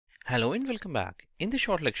Hello and welcome back. In this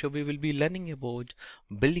short lecture, we will be learning about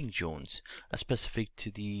building zones specific to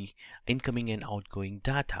the incoming and outgoing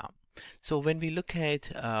data. So when we look at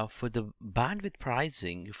for the bandwidth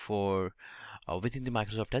pricing for within the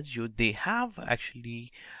Microsoft Azure, they have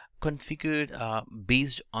actually configured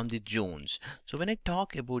based on the zones. So when I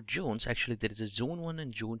talk about zones, actually there is a zone 1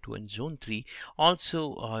 and zone 2 and zone 3.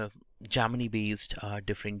 Also Germany based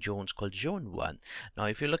different zones called zone 1. Now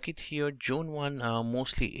if you look at here, zone 1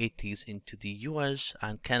 mostly it is into the US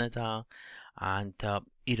and Canada and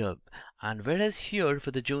Europe, and whereas here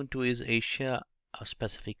for the zone 2 is Asia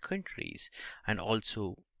specific countries and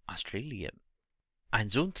also Australia,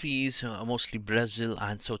 and zone 3 is mostly Brazil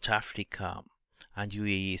and South Africa and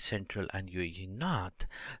UAE Central and UAE North.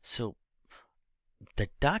 So the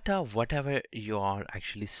data, whatever you are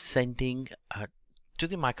actually sending to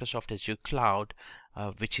the Microsoft Azure cloud,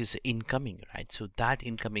 which is incoming, right? So that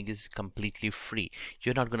incoming is completely free.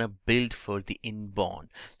 You're not going to build for the inbound.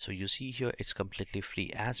 So you see here, it's completely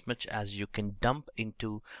free, as much as you can dump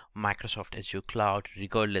into Microsoft Azure cloud,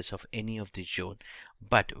 regardless of any of the zone.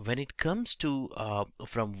 But when it comes to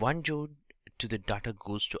from one zone to the data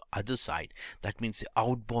goes to other side, that means the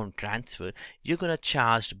outbound transfer, you're going to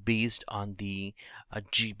charge based on the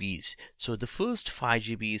GBs. So the first 5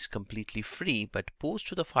 GB is completely free, but post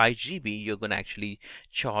to the 5 GB you're going to actually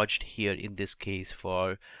charged here in this case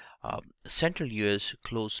for Central US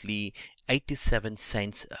closely 87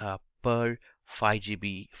 cents per 5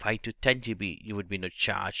 GB, 5 to 10 GB you would be not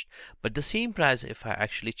charged. But the same price, if I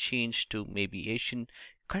actually change to maybe Asian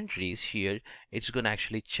countries here, it's going to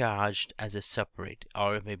actually charged as a separate,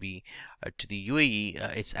 or maybe to the UAE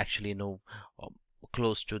it's actually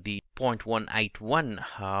close to the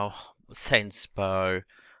 0.181 cents per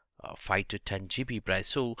 5 to 10 GB price.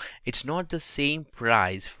 So it's not the same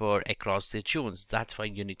price for across the zones. That's why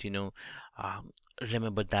you need to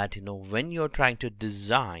remember that when you're trying to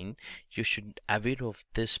design, you should aware of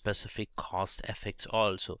this specific cost effects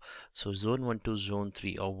also. So zone 1 to zone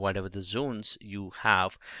 3, or whatever the zones you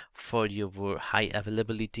have for your high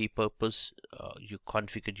availability purpose, you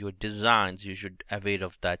configure your designs, you should aware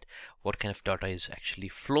of that, what kind of data is actually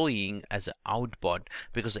flowing as an outbound,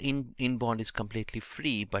 because inbound is completely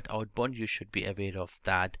free, but outbound you should be aware of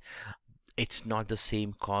that it's not the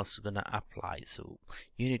same cost gonna apply. So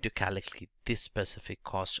you need to calculate this specific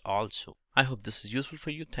cost also. I hope this is useful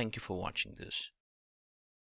for you. Thank you for watching this.